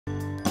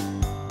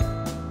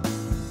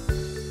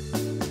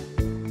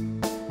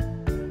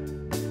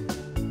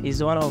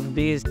is one of the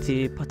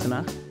biggest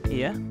partner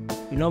here.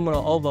 We normally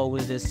over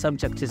with the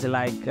subjects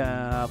like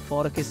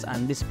forex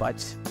and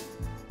dispatch.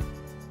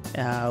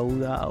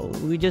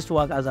 We just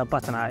work as a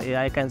partner.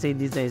 I can say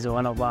this is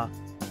one of our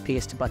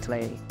biggest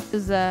partner.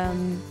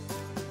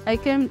 I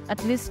came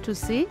at least to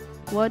see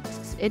what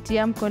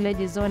ATM College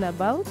is all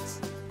about,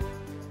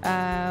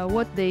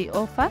 what they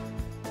offer.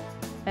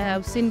 I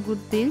have seen good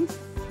things.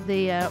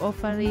 They are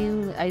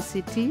offering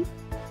ICT,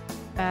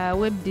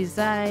 web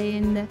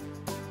design.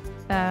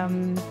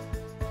 I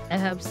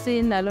have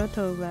seen a lot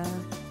of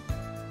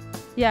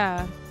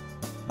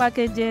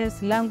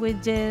packages,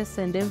 languages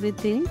and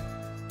everything.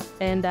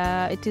 And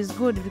it is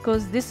good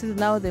because this is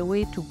now the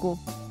way to go.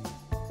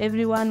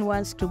 Everyone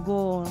wants to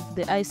go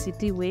the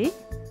ICT way.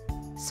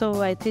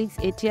 So I think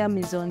ATM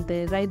is on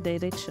the right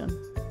direction.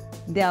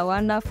 They are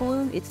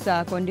wonderful. It's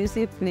a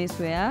conducive place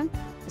where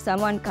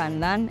someone can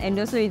learn, and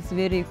also it's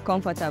very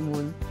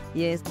comfortable.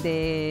 Yes,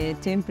 the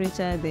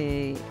temperature,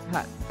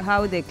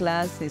 how the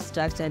class is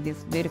structured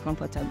is very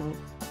comfortable.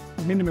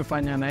 Mimi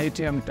nimefanya na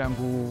ATM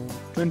tangu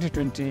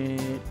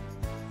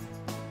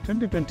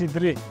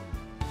 2023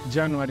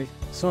 January.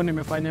 So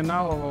nimefanya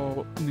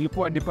nao,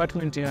 nilikuwa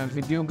department ya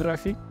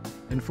videography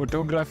and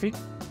photography.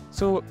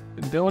 So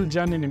the whole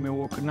journey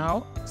nimework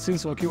nao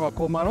since wakiwa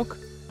Komarok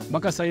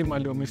mpaka sasa hivi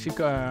mali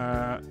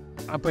wamefika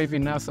hapa hivi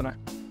Nasra.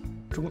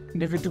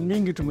 Ni vitu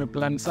mingi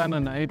tumeplan sana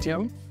na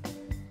ATM.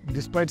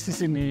 Despite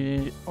sisi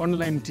ni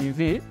online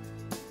TV,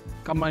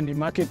 kama ni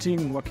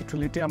marketing,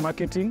 wakituletea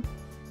marketing,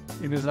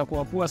 inaweza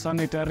kuwa poa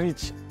sana, ita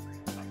reach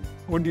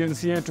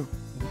audience yetu.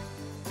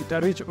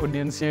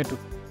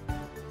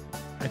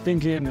 I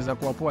think here inaweza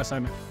kuwa poa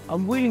sana.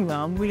 I'm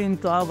willing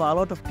to have a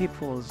lot of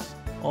people,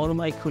 all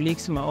my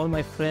colleagues, all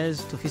my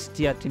friends to visit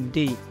here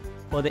today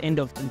for the end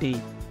of the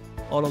day.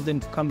 All of them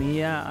to come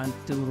here and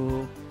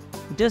to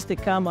just to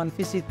come and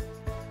visit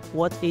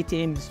what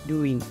ATM is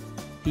doing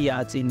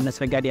here in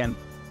Nasra Guardian.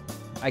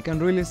 I can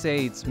really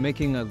say it's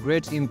making a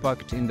great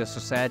impact in the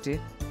society.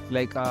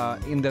 Like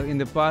in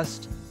the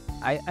past,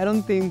 I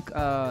don't think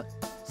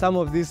some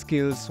of these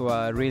skills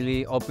were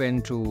really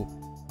open to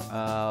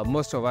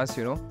most of us,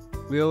 you know.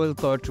 We all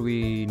thought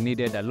we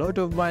needed a lot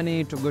of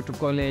money to go to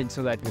college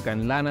so that we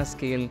can learn a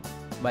skill.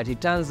 But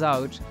it turns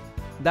out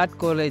that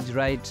college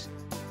right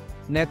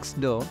next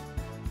door,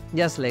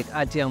 just like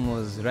ATIAM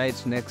was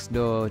right next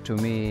door to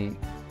me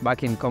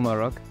back in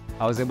Komarok,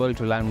 I was able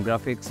to learn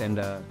graphics, and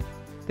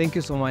thank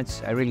you so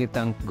much. I really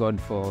thank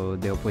God for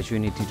the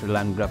opportunity to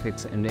learn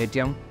graphics and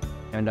ATIAM.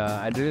 And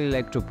I'd really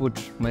like to put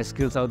my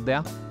skills out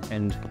there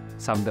and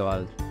serve the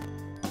world.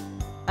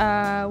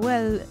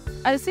 Well,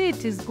 I see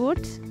it is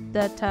good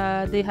that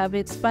they have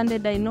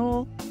expanded. I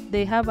know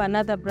they have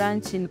another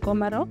branch in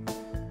Komarok,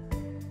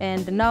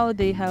 and now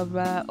they have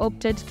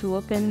opted to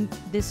open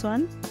this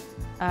one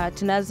at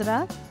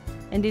Nasra,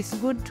 and it's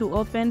good to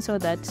open so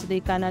that they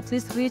can at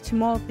least reach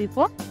more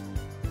people.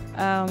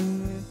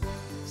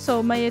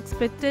 So my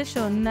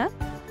expectation,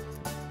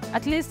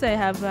 at least I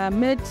have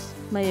met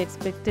my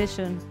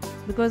expectation,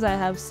 because I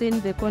have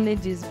seen the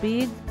college is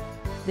big,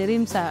 the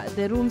rooms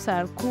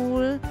are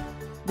cool,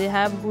 they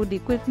have good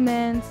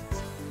equipment,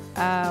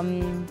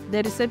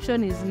 the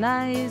reception is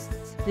nice,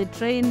 the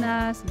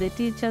trainers, the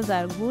teachers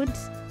are good,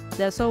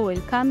 they're so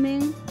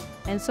welcoming,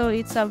 and so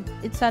it's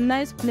a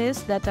nice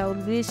place that I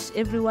would wish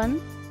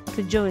everyone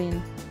to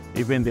join.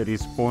 Even there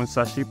is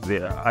sponsorship.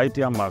 The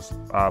ITM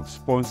have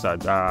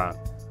sponsored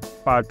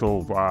part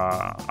of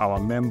our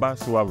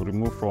members who have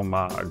removed from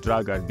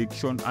drug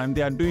addiction, and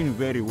they are doing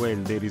very well.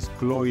 There is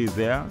Chloe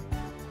there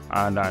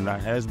and her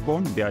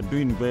husband. They are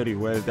doing very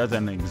well. That's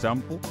an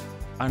example.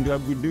 And we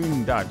have been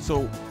doing that.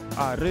 So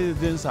our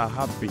residents are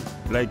happy.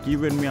 Like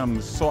even me,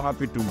 I'm so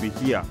happy to be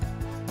here,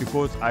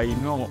 because I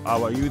know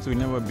our youth will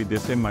never be the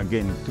same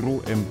again through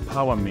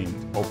empowerment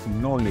of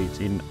knowledge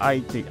in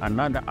IT,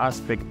 another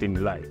aspect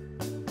in life.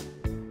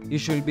 You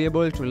should be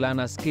able to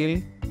learn a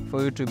skill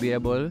for you to be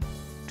able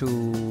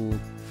to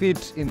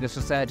fit in the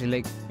society.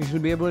 Like, you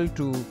should be able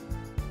to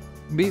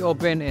be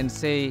open and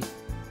say,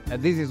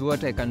 this is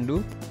what I can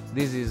do.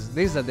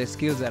 These are the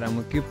skills that I'm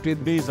equipped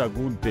with. This is a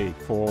good day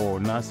for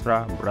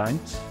Nasra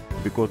branch,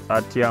 because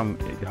ATIAM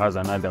has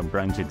another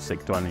branch in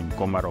Sector 1 in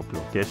Komarok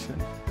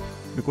location.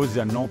 Because it's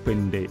an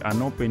open day.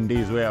 An open day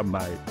is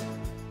whereby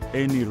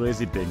any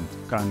resident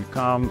can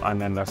come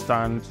and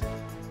understand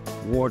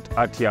what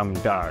ATIAM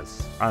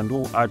does and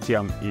who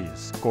ATIAM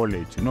is,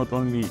 college, not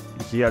only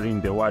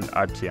hearing the word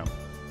ATIAM,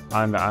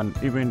 and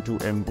even to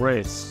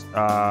embrace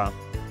the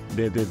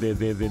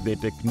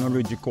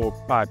technological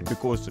part,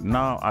 because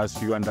now, as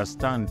you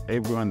understand,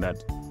 everyone,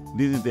 that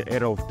this is the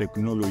era of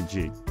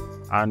technology,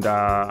 and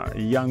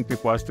young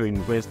people have to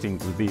invest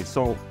into this.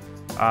 So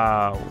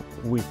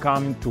we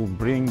come to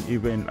bring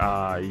even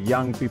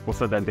young people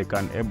so that they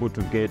can able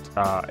to get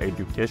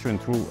education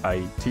through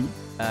IT.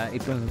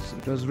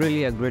 It was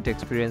really a great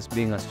experience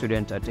being a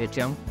student at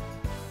ATIAM.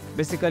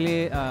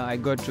 Basically, I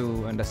got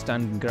to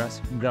understand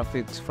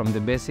graphics from the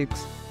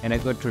basics, and I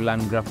got to learn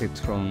graphics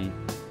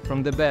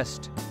from the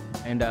best.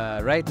 And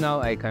right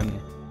now, I can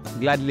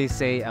gladly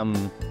say I'm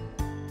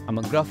I'm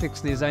a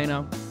graphics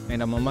designer,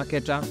 and I'm a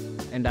marketer.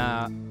 And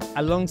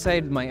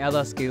alongside my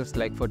other skills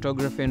like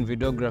photography and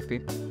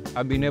videography,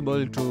 I've been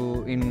able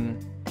to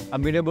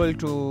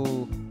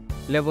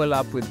level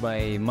up with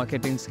my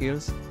marketing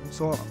skills.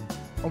 So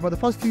over the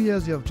past few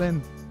years, you have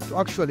trained to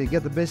actually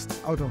get the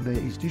best out of the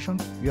institution.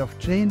 You have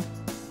trained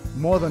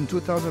more than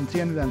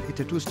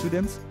 2,382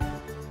 students.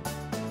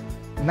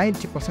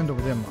 90%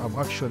 of them have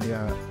actually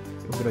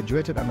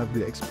graduated and have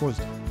been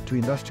exposed to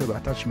industrial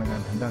attachment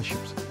and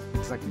internships.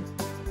 Exactly.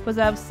 Because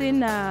I've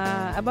seen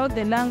about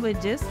the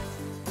languages,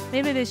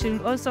 maybe they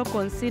should also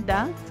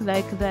consider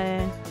like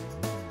the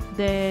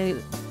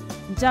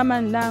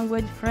German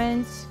language,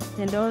 French,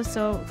 and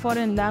also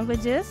foreign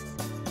languages.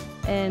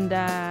 And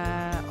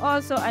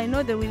also I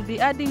know they will be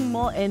adding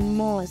more and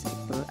more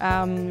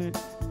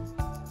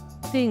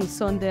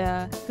things on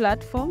their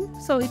platform.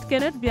 So it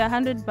cannot be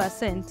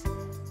 100%,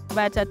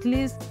 but at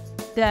least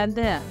they are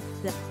there.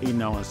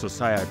 In our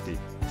society.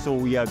 So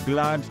we are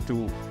glad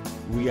to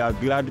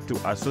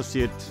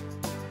associate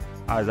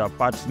as a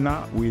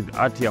partner with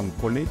ATIAM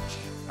College,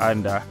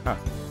 and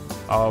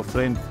our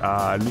friend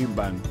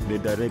Liban, the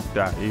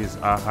director, is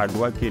a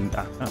hardworking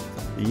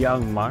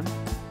young man,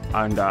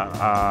 and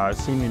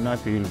soon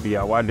enough he will be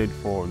awarded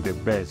for the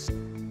best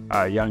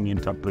young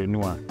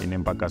entrepreneur in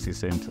Embakasi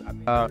Central.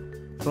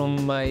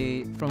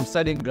 From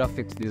studying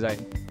graphics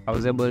design, I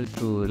was able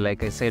to,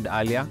 like I said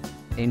earlier,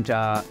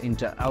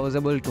 I was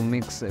able to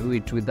mix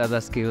it with other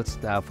skills,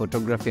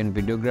 photography and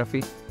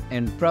videography.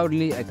 And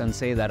proudly, I can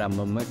say that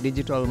I'm a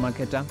digital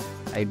marketer.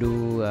 I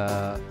do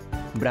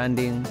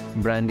branding.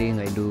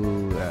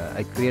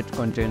 I create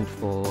content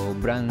for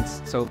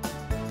brands. So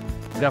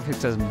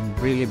graphics has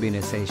really been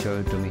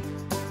essential to me.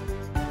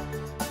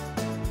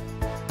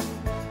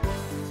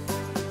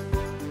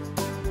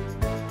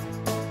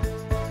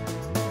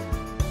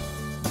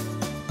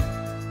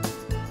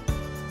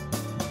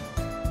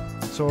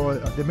 So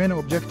the main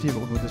objective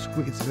of the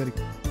school is very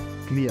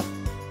clear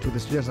to the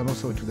students and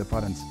also to the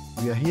parents.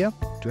 We are here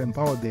to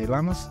empower the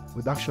learners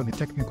with actually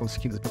technical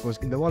skills, because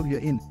in the world we are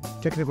in,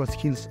 technical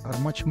skills are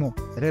much more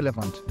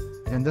relevant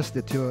than just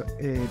the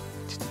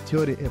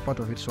theory part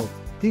of it. So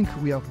I think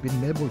we have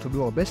been able to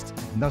do our best,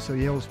 and that's why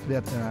we also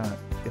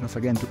that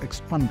again to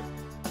expand.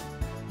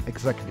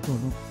 Exactly.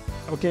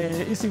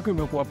 Okay, hii siku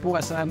imekuwa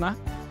poa sana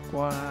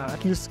kwa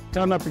at least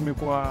turn up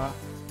imekuwa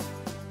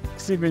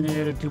si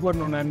venye tulikuwa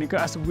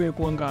tunaonanika asubuhi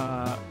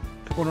kuanga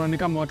tunaona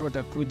kama watu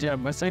watakuja,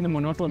 basi sasa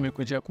ni watu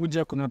wamekuja,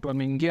 kuna watu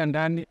wameingia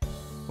ndani,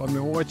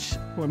 wamewatch,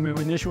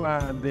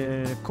 wameonyeshwa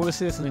the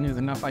courses zenye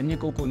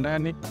zinafanyika huko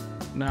ndani,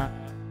 na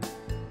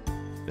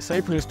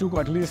Cyprus tuko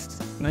at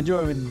least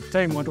najua with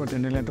time watu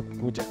wataendelea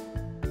kukuja.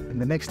 In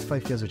the next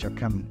 5 years which are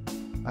coming,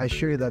 I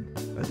assure you that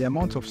the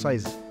amount of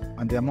size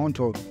and the amount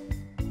of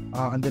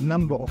and the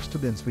number of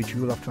students which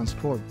we will have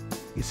transformed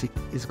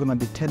is going to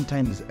be 10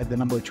 times at the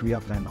number which we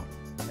have right now.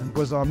 And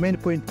because our main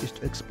point is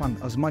to expand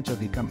as much as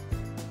we can.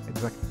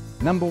 Exactly.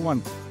 Number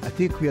one, I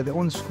think we are the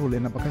only school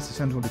in Embakasi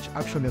Central which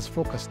actually has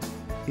focused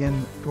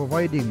in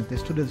providing the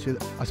students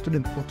with a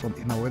student portal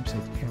in our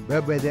website,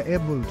 whereby they're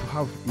able to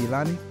have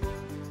e-learning,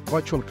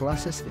 virtual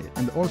classes,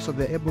 and also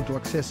they're able to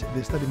access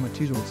the study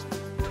materials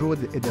through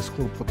the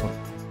school portal.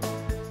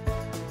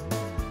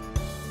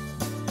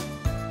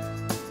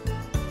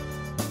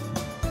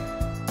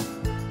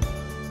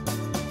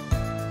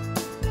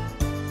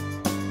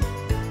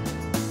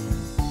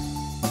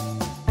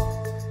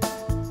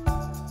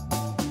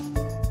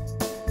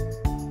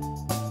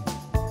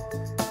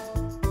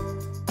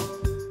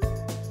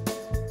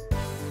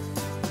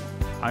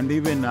 And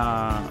even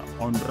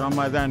on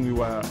Ramadan, we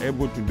were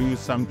able to do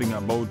something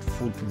about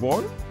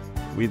football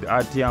with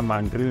ATIAM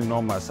and Real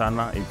Norma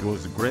Sana. It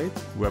was great.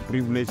 We are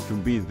privileged to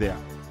be there.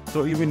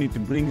 So even it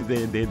brings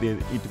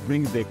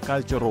the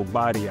cultural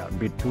barrier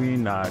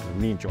between our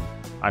religion,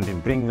 and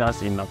it brings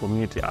us in a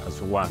community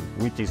as one,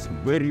 which is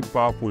very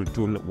powerful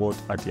tool what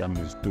ATIAM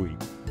is doing.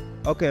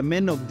 Okay,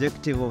 main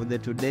objective of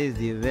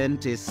today's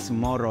event is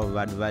more of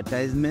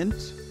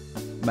advertisement,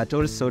 but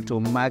also to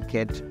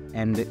market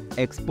and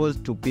expose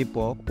to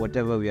people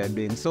whatever we are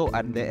doing. So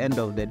at the end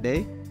of the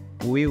day,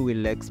 we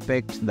will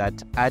expect that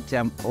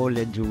ATIAM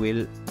College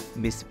will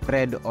be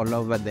spread all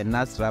over the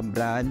Nasra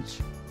branch,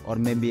 or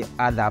maybe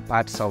other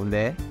parts of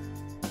the,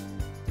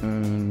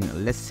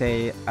 let's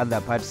say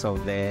other parts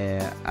of the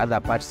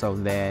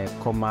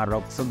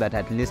Komarok, so that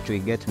at least we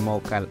get more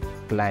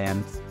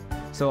clients.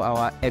 So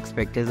our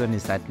expectation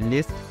is at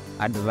least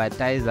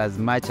advertise as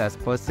much as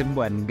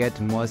possible and get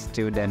more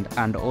students,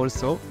 and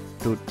also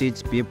to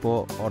teach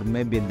people or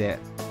maybe the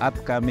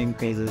upcoming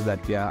cases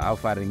that we are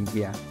offering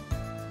here.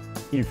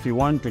 If you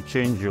want to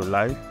change your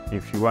life,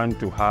 if you want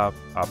to have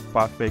a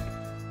perfect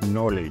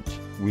knowledge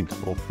with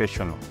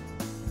professional,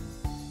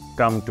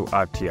 come to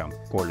ATIAM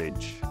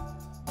College.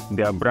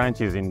 There are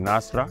branches in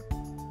Nasra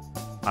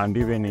and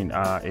even in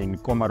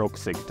Komarok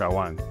Sector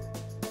 1.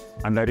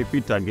 And I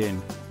repeat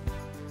again,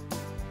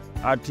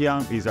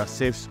 ATIAM is a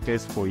safe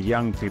space for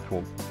young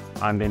people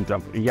and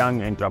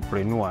young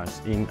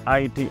entrepreneurs in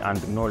IT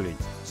and knowledge.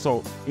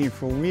 So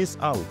if you miss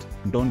out,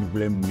 don't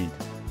blame me.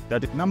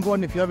 That Number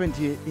one, if you haven't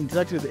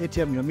interacted with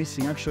ATM, you're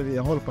missing actually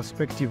a whole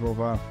perspective of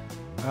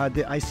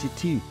the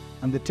ICT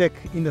and the tech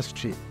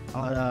industry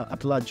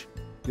at large.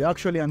 We're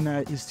actually an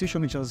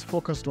institution which has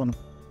focused on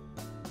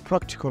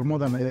practical more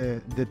than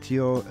the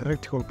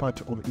theoretical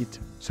part of it.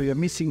 So you're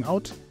missing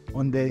out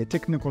on the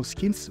technical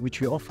skills which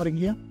we're offering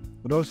here,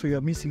 but also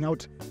you're missing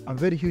out a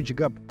very huge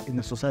gap in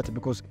the society,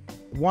 because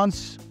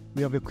once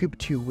we have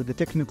equipped you with the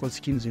technical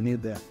skills you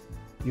need there,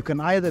 you can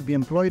either be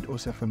employed or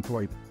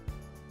self-employed.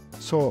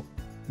 So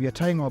we are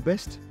trying our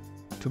best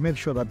to make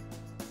sure that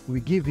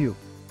we give you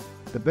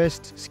the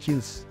best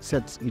skills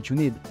sets which you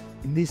need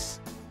in this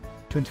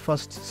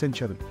 21st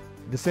century,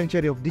 the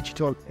century of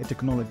digital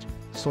technology.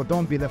 So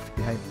don't be left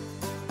behind.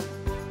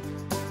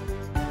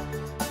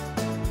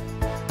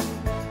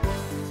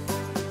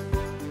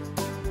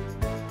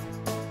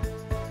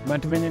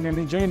 But venye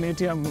nilijoin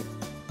ATM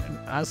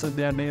as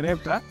their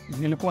director,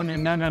 nilikuwa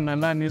naendanga na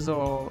learn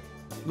hizo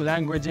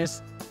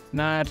languages,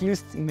 na at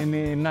least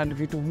nililearn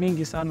vitu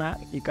mingi sana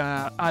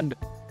ika add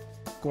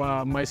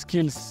kwa my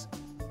skills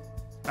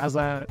as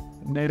a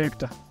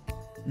director.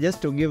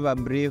 Just to give a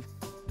brief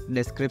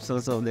description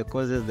of the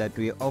courses that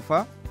we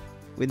offer,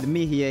 with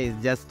me here is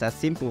just a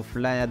simple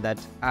flyer that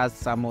has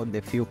some of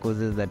the few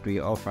courses that we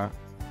offer.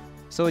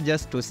 So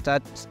just to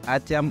start,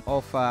 ATIAM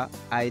offer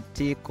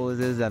IT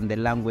courses and the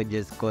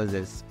languages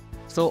courses.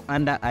 So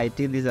under IT,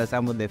 these are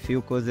some of the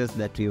few courses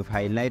that we've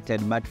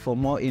highlighted, but for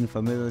more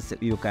information,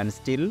 you can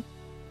still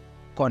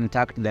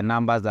contact the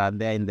numbers are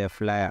there in the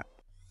flyer.